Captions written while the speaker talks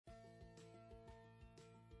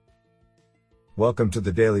Welcome to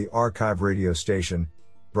the Daily Archive radio station,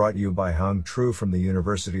 brought you by Hung Tru from the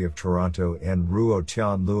University of Toronto and Ruo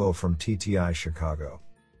Tian Luo from TTI Chicago.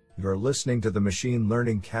 You are listening to the Machine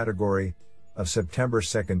Learning category of September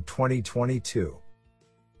 2, 2022.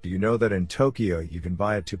 Do you know that in Tokyo you can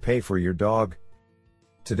buy a toupee for your dog?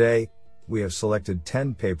 Today, we have selected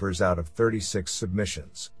 10 papers out of 36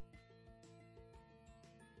 submissions.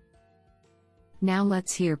 Now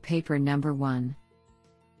let's hear paper number 1.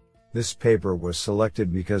 This paper was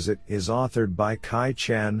selected because it is authored by Kai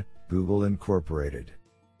Chen, Google Incorporated,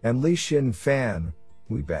 and Li-Xin Fan,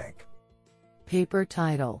 WeBank. Paper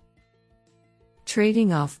title: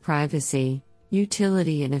 Trading off privacy,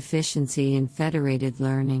 utility and efficiency in federated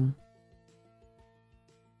learning.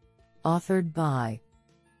 Authored by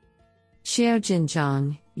Xiaojin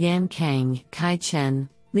Zhang, Yan Kang, Kai Chen,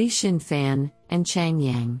 Li-Xin Fan, and Chang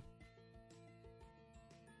Yang.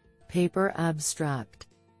 Paper abstract: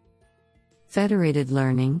 Federated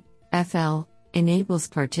learning, FL, enables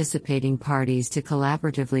participating parties to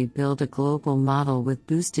collaboratively build a global model with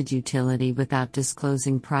boosted utility without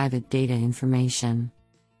disclosing private data information.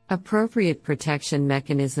 Appropriate protection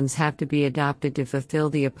mechanisms have to be adopted to fulfill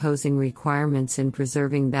the opposing requirements in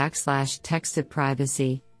preserving /texted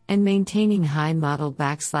privacy and maintaining high model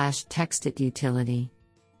 /texted utility.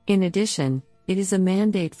 In addition, it is a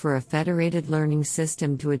mandate for a federated learning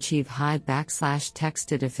system to achieve high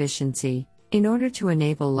 /texted efficiency in order to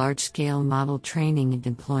enable large-scale model training and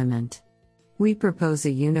deployment. We propose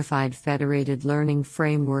a unified federated learning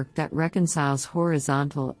framework that reconciles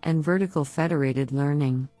horizontal and vertical federated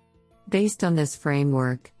learning. Based on this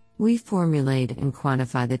framework, we formulate and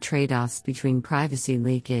quantify the trade-offs between privacy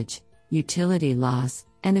leakage, utility loss,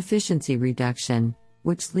 and efficiency reduction,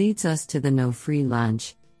 which leads us to the no-free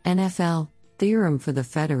lunch (NFL) theorem for the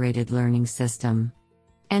federated learning system.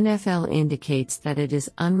 NFL indicates that it is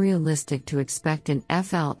unrealistic to expect an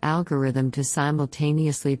FL algorithm to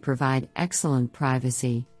simultaneously provide excellent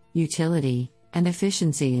privacy, utility, and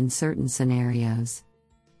efficiency in certain scenarios.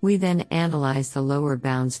 We then analyze the lower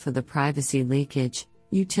bounds for the privacy leakage,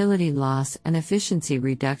 utility loss, and efficiency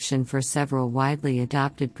reduction for several widely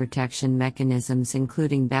adopted protection mechanisms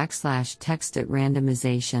including /texted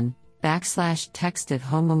randomization, /texted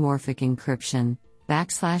homomorphic encryption,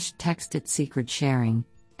 /texted secret sharing,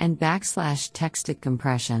 and /texted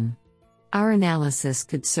compression. Our analysis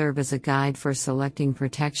could serve as a guide for selecting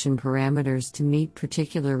protection parameters to meet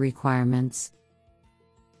particular requirements.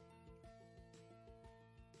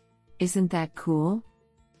 Isn't that cool?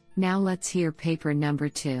 Now let's hear paper number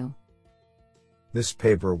 2. This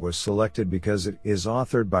paper was selected because it is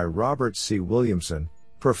authored by Robert C. Williamson,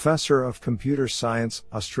 Professor of Computer Science,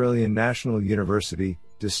 Australian National University,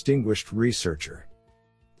 Distinguished Researcher.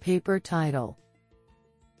 Paper title: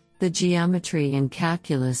 The Geometry and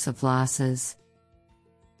Calculus of Losses.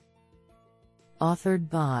 Authored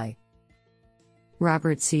by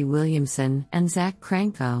Robert C. Williamson and Zach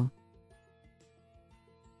Cranko.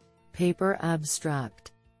 Paper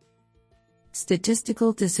abstract: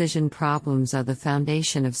 Statistical decision problems are the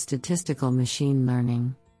foundation of statistical machine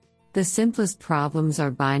learning. The simplest problems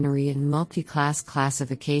are binary and multi-class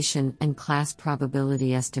classification and class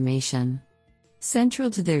probability estimation. Central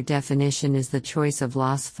to their definition is the choice of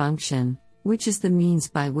loss function, which is the means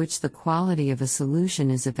by which the quality of a solution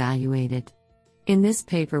is evaluated. In this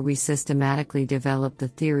paper we systematically develop the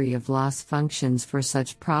theory of loss functions for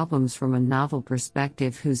such problems from a novel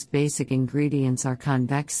perspective whose basic ingredients are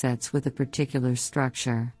convex sets with a particular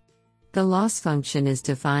structure. The loss function is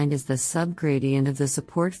defined as the subgradient of the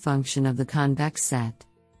support function of the convex set.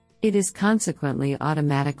 It is consequently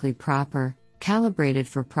automatically proper, calibrated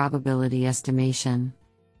for probability estimation.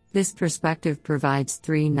 This perspective provides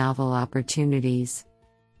 3 novel opportunities.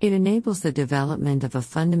 It enables the development of a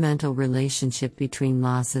fundamental relationship between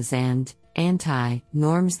losses and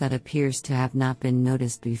anti-norms that appears to have not been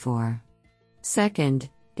noticed before. Second,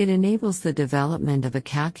 it enables the development of a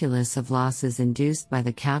calculus of losses induced by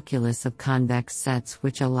the calculus of convex sets,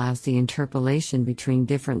 which allows the interpolation between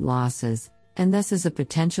different losses, and thus is a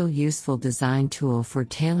potential useful design tool for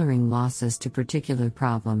tailoring losses to particular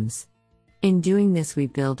problems. In doing this we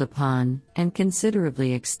build upon, and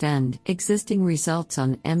considerably extend, existing results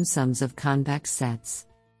on M-sums of convex sets.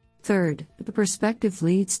 Third, the perspective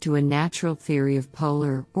leads to a natural theory of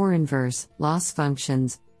polar, or inverse, loss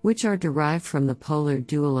functions, which are derived from the polar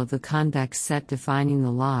dual of the convex set defining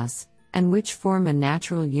the loss, and which form a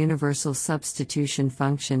natural universal substitution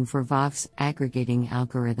function for Vogg's aggregating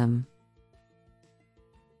algorithm.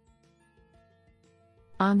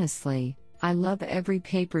 Honestly, I love every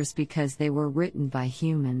papers because they were written by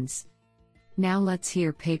humans. Now let's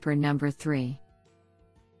hear paper number 3.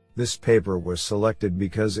 This paper was selected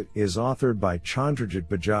because it is authored by Chandrajit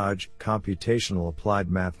Bajaj, Computational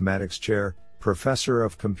Applied Mathematics Chair, Professor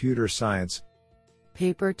of Computer Science.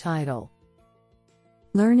 Paper title: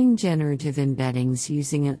 Learning Generative Embeddings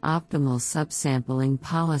Using an Optimal Subsampling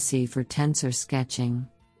Policy for Tensor Sketching.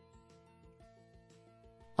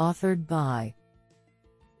 Authored by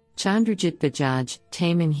Chandrajit Bajaj,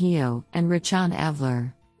 Taman Heo, and Rachan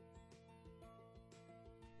Avler.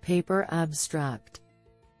 Paper abstract: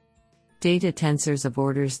 Data tensors of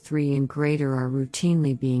orders 3 and greater are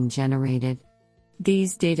routinely being generated.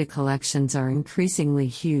 These data collections are increasingly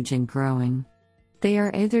huge and growing. They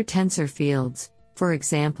are either tensor fields, for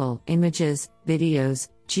example, images, videos,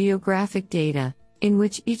 geographic data, in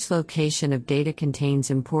which each location of data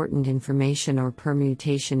contains important information, or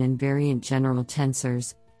permutation invariant general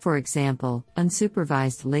tensors, for example,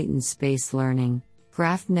 unsupervised latent space learning,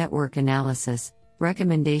 graph network analysis,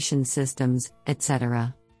 recommendation systems,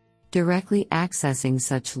 etc. Directly accessing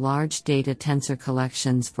such large data tensor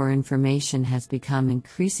collections for information has become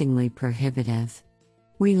increasingly prohibitive.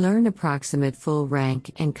 We learn approximate full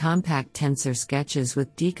rank and compact tensor sketches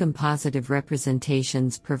with decompositive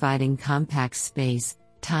representations providing compact space,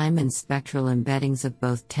 time and spectral embeddings of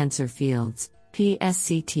both tensor fields,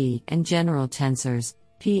 PSCT, and general tensors,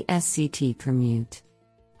 PSCT permute.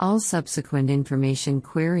 All subsequent information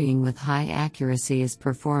querying with high accuracy is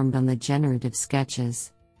performed on the generative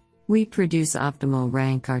sketches. We produce optimal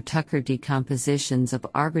rank or Tucker decompositions of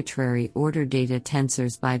arbitrary order data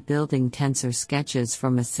tensors by building tensor sketches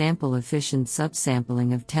from a sample-efficient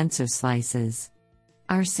subsampling of tensor slices.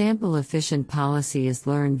 Our sample-efficient policy is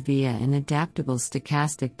learned via an adaptable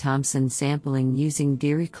stochastic Thompson sampling using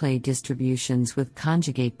Dirichlet distributions with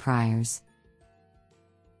conjugate priors.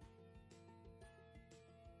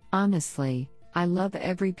 Honestly, I love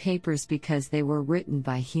every papers because they were written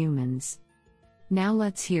by humans. Now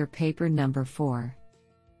let's hear paper number 4.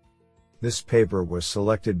 This paper was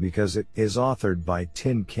selected because it is authored by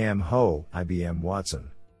Tin Cam Ho, IBM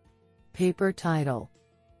Watson. Paper title: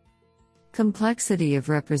 Complexity of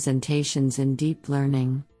Representations in Deep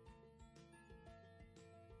Learning.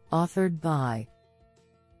 Authored by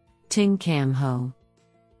Tin Cam Ho.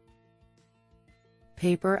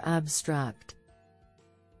 Paper abstract: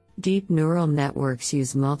 Deep neural networks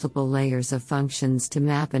use multiple layers of functions to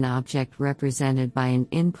map an object represented by an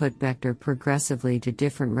input vector progressively to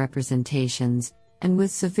different representations, and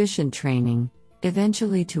with sufficient training,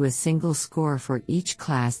 eventually to a single score for each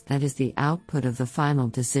class that is the output of the final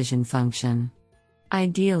decision function.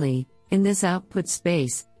 Ideally, in this output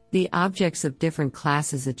space, the objects of different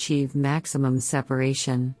classes achieve maximum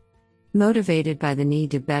separation. Motivated by the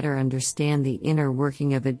need to better understand the inner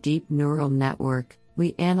working of a deep neural network,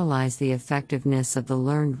 we analyze the effectiveness of the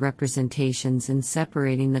learned representations in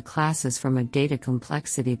separating the classes from a data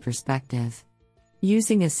complexity perspective.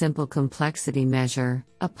 Using a simple complexity measure,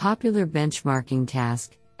 a popular benchmarking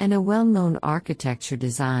task, and a well-known architecture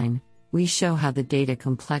design, we show how the data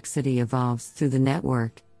complexity evolves through the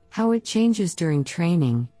network, how it changes during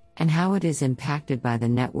training, and how it is impacted by the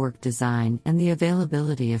network design and the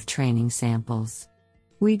availability of training samples.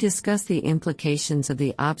 We discuss the implications of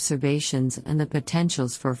the observations and the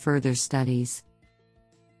potentials for further studies.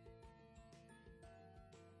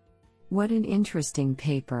 What an interesting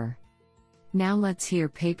paper. Now let's hear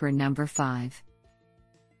paper number 5.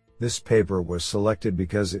 This paper was selected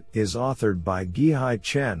because it is authored by Gihai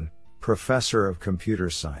Chen, Professor of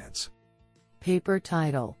Computer Science. Paper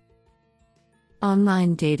title: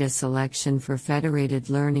 Online Data Selection for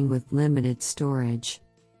Federated Learning with Limited Storage.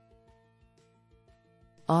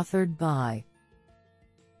 Authored by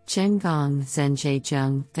Chen Gong, Zhenjie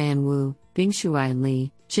Zheng, Fan Wu, Bingshuai Li,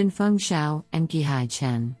 Jinfeng Xiao, and Gihai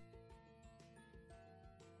Chen.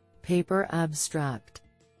 Paper abstract: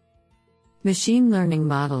 Machine learning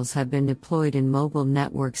models have been deployed in mobile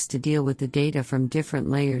networks to deal with the data from different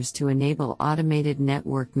layers to enable automated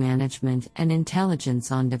network management and intelligence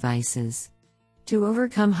on devices. To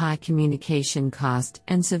overcome high communication cost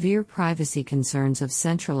and severe privacy concerns of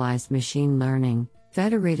centralized machine learning,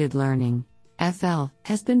 federated learning, FL,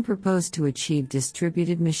 has been proposed to achieve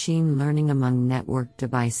distributed machine learning among network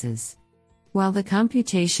devices. While the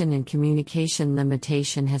computation and communication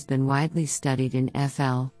limitation has been widely studied in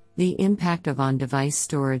FL, the impact of on-device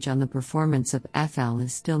storage on the performance of FL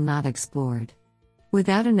is still not explored.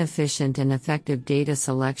 Without an efficient and effective data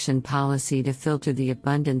selection policy to filter the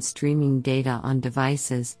abundant streaming data on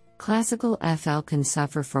devices, classical FL can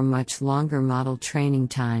suffer from much longer model training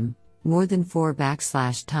time, more than 4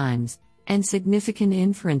 times, and significant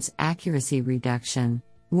inference accuracy reduction,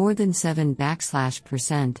 more than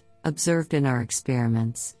 7%, observed in our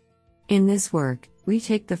experiments. In this work, we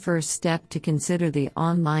take the first step to consider the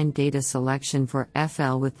online data selection for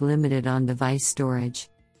FL with limited on-device storage.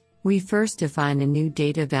 We first define a new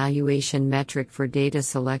data valuation metric for data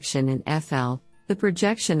selection in FL, the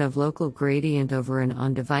projection of local gradient over an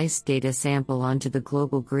on-device data sample onto the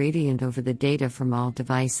global gradient over the data from all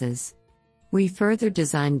devices. We further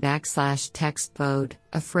design \textbode,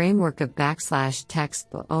 a framework of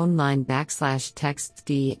 \textbo online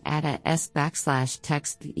 \textd ada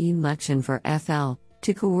s\text election for FL,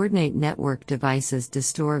 to coordinate network devices to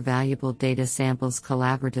store valuable data samples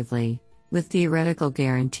collaboratively, with theoretical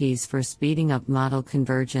guarantees for speeding up model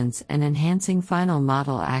convergence and enhancing final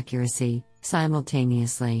model accuracy,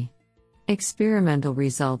 simultaneously. Experimental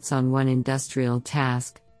results on one industrial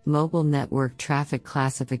task, mobile network traffic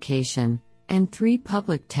classification, and 3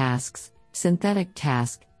 public tasks, synthetic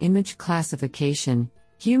task, image classification,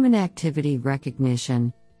 human activity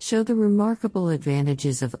recognition, show the remarkable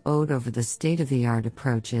advantages of ODE over the state-of-the-art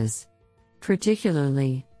approaches.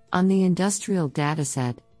 Particularly, on the industrial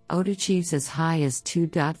dataset, ODE achieves as high as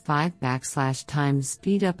 2.5 times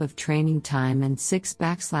speed-up of training time and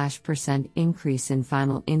 6% increase in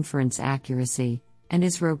final inference accuracy, and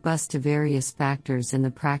is robust to various factors in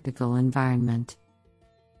the practical environment.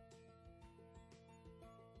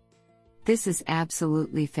 This is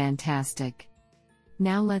absolutely fantastic.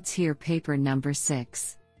 Now let's hear paper number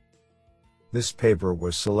 6. This paper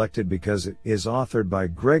was selected because it is authored by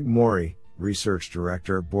Greg Morey, Research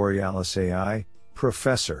Director, Borealis AI,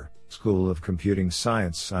 Professor, School of Computing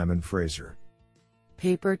Science, Simon Fraser.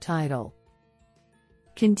 Paper title: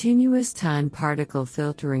 Continuous Time Particle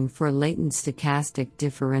Filtering for Latent Stochastic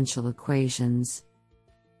Differential Equations.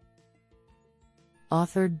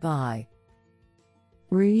 Authored by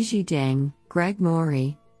Ruiji Deng, Greg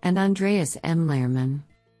Morey, and Andreas M. Lehrman.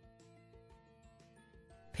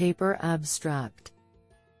 Paper abstract: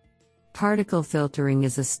 Particle filtering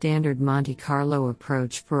is a standard Monte Carlo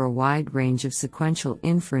approach for a wide range of sequential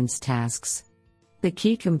inference tasks. The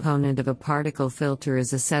key component of a particle filter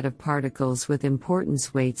is a set of particles with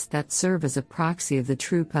importance weights that serve as a proxy of the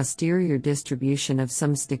true posterior distribution of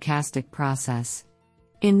some stochastic process.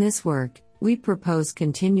 In this work, we propose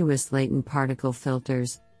continuous latent particle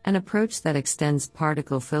filters, an approach that extends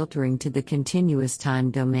particle filtering to the continuous time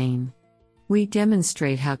domain. We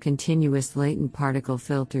demonstrate how continuous latent particle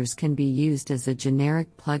filters can be used as a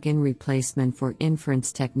generic plug-in replacement for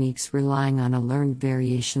inference techniques relying on a learned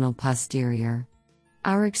variational posterior.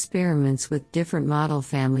 Our experiments with different model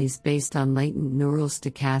families based on latent neural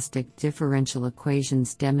stochastic differential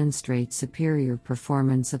equations demonstrate superior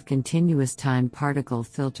performance of continuous time particle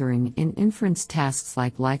filtering in inference tasks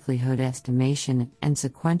like likelihood estimation and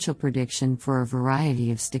sequential prediction for a variety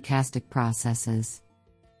of stochastic processes.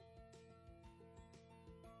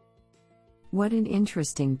 What an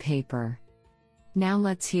interesting paper. Now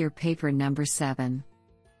let's hear paper number 7.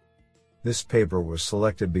 This paper was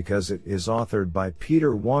selected because it is authored by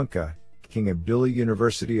Peter Wonka, King Abdullah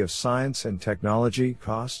University of Science and Technology,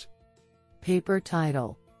 Cost. Paper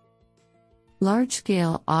title: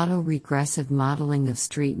 Large-Scale Autoregressive Modeling of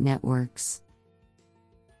Street Networks.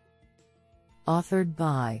 Authored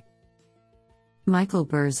by Michael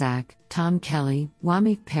Burzak, Tom Kelly,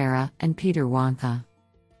 Wamik Para, and Peter Wonka.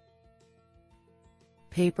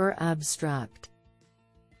 Paper abstract: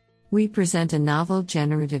 We present a novel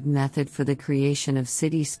generative method for the creation of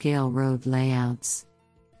city-scale road layouts.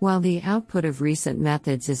 While the output of recent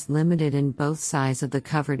methods is limited in both size of the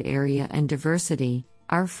covered area and diversity,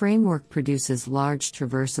 our framework produces large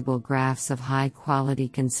traversable graphs of high quality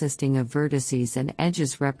consisting of vertices and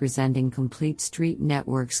edges representing complete street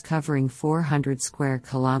networks covering 400 square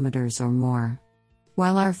kilometers or more.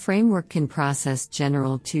 While our framework can process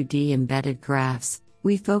general 2D embedded graphs,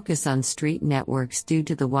 we focus on street networks due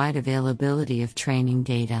to the wide availability of training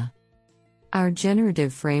data. Our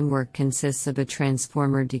generative framework consists of a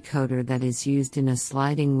transformer decoder that is used in a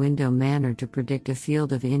sliding window manner to predict a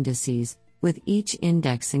field of indices, with each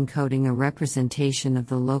index encoding a representation of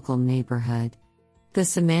the local neighborhood. The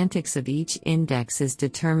semantics of each index is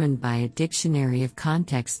determined by a dictionary of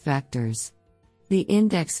context vectors. The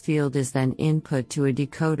index field is then input to a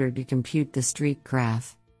decoder to compute the street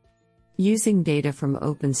graph. Using data from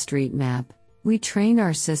OpenStreetMap, we train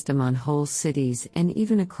our system on whole cities and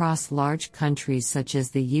even across large countries such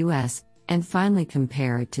as the US, and finally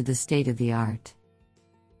compare it to the state-of-the-art.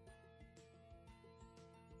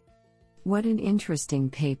 What an interesting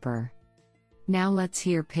paper. Now let's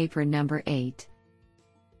hear paper number 8.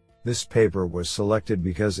 This paper was selected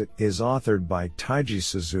because it is authored by Taiji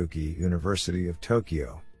Suzuki, University of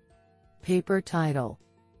Tokyo. Paper title: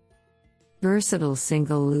 Versatile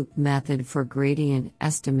Single Loop Method for Gradient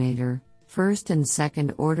Estimator, first and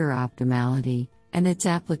second order optimality, and its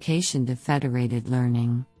application to federated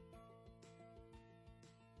learning.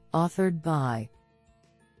 Authored by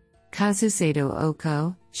Kazusato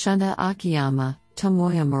Oko, Shunta Akiyama,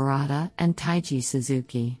 Tomoya Murata, and Taiji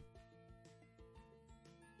Suzuki.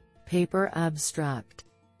 Paper abstract.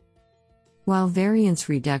 While variance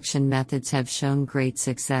reduction methods have shown great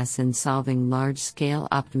success in solving large-scale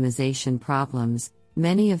optimization problems,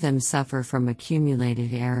 many of them suffer from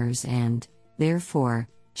accumulated errors and, therefore,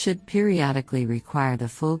 should periodically require the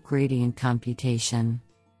full gradient computation.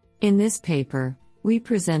 In this paper, we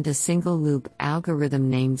present a single-loop algorithm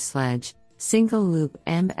named SLEDGE, single-loop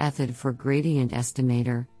method for gradient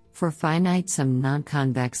estimator, for finite-sum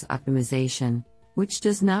non-convex optimization, which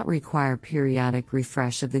does not require periodic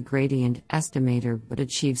refresh of the gradient estimator but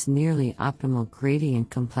achieves nearly optimal gradient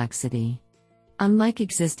complexity. Unlike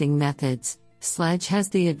existing methods, SLEDGE has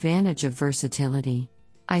the advantage of versatility: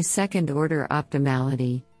 I second-order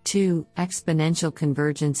optimality, 2. Exponential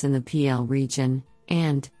convergence in the PL region,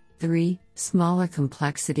 and 3. Smaller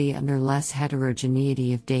complexity under less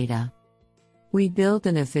heterogeneity of data. We build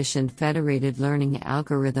an efficient federated learning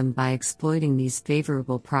algorithm by exploiting these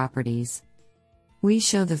favorable properties. We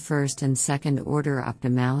show the first and second order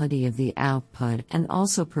optimality of the output and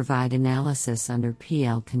also provide analysis under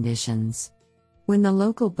PL conditions. When the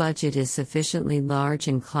local budget is sufficiently large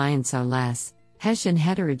and clients are less Hessian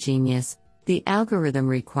heterogeneous, the algorithm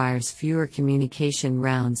requires fewer communication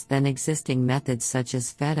rounds than existing methods such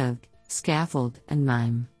as FEDOG, Scaffold, and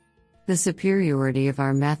MIME. The superiority of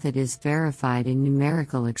our method is verified in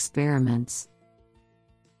numerical experiments.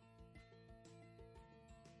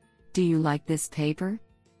 Do you like this paper?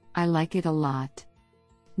 I like it a lot.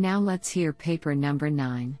 Now let's hear paper number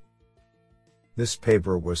 9. This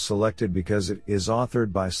paper was selected because it is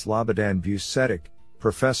authored by Slobodan Vucetic,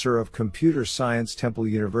 Professor of Computer Science, Temple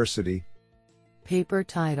University. Paper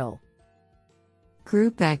title: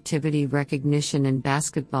 Group Activity Recognition in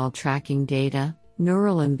Basketball Tracking Data,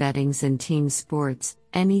 Neural Embeddings in Team Sports,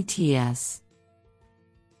 NETS.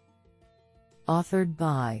 Authored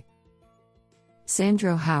by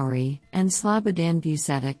Sandro Haury and Slobodan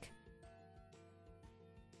Vucetic.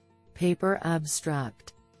 Paper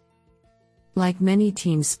abstract. Like many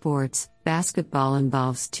team sports, basketball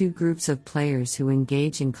involves two groups of players who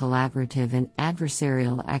engage in collaborative and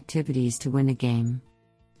adversarial activities to win a game.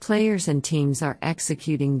 Players and teams are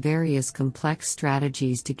executing various complex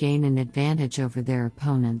strategies to gain an advantage over their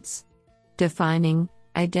opponents. Defining,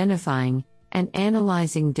 identifying, and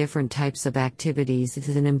analyzing different types of activities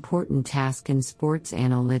is an important task in sports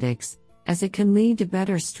analytics, as it can lead to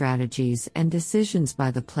better strategies and decisions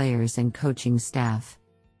by the players and coaching staff.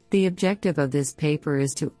 The objective of this paper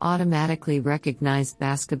is to automatically recognize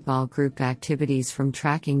basketball group activities from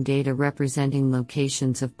tracking data representing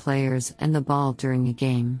locations of players and the ball during a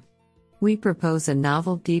game. We propose a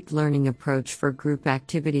novel deep learning approach for group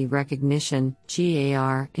activity recognition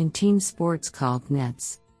 (GAR) in team sports called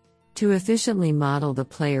NETS. To efficiently model the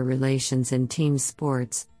player relations in team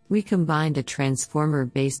sports, we combined a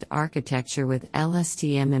transformer-based architecture with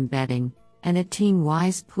LSTM embedding and a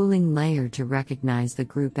team-wise pooling layer to recognize the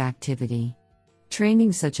group activity.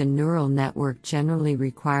 Training such a neural network generally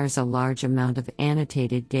requires a large amount of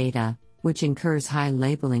annotated data, which incurs high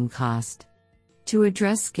labeling cost. To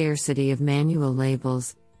address scarcity of manual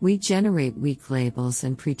labels, we generate weak labels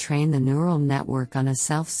and pre-train the neural network on a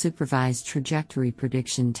self-supervised trajectory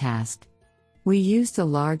prediction task. We used a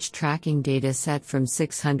large tracking data set from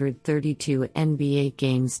 632 NBA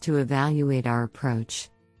games to evaluate our approach.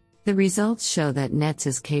 The results show that NETS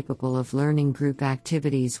is capable of learning group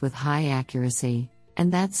activities with high accuracy,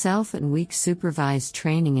 and that self and weak supervised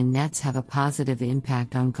training in NETS have a positive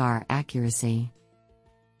impact on GAR accuracy.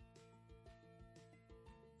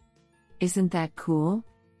 Isn't that cool?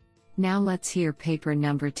 Now let's hear paper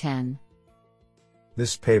number 10.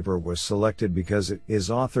 This paper was selected because it is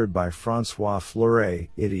authored by François Fleuret,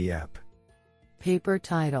 IDIAP. Paper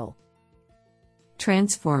title: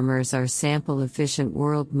 Transformers are sample-efficient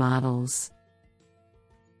world models.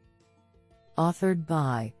 Authored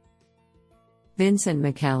by Vincent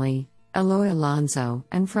Micheli, Eloy Alonso,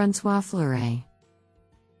 and François Fleuret.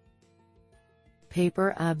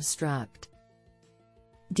 Paper abstract.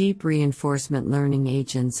 Deep reinforcement learning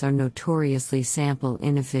agents are notoriously sample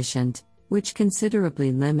inefficient, which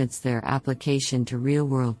considerably limits their application to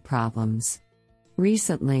real-world problems.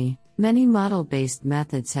 Recently, many model-based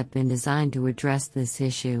methods have been designed to address this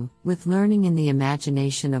issue, with learning in the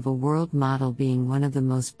imagination of a world model being one of the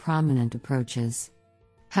most prominent approaches.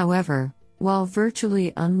 However, while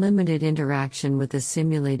virtually unlimited interaction with a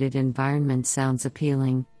simulated environment sounds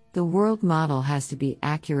appealing, The world model has to be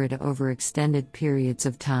accurate over extended periods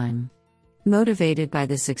of time. Motivated by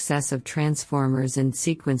the success of transformers and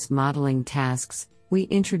sequence modeling tasks, we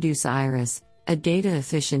introduce Iris, a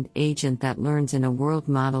data-efficient agent that learns in a world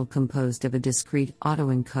model composed of a discrete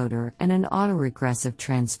autoencoder and an autoregressive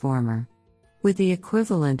transformer. With the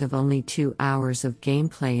equivalent of only 2 hours of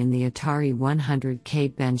gameplay in the Atari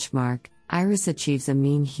 100K benchmark, Iris achieves a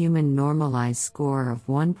mean human normalized score of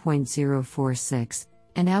 1.046,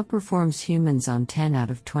 and outperforms humans on 10 out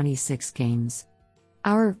of 26 games.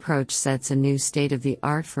 Our approach sets a new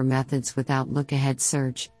state-of-the-art for methods without look-ahead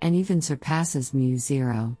search, and even surpasses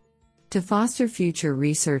mu0. To foster future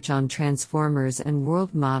research on transformers and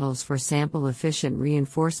world models for sample-efficient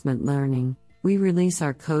reinforcement learning, we release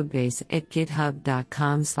our codebase at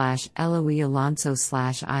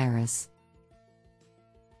github.com/eloyalonso/iris.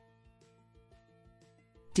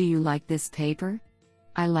 Do you like this paper?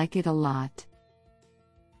 I like it a lot.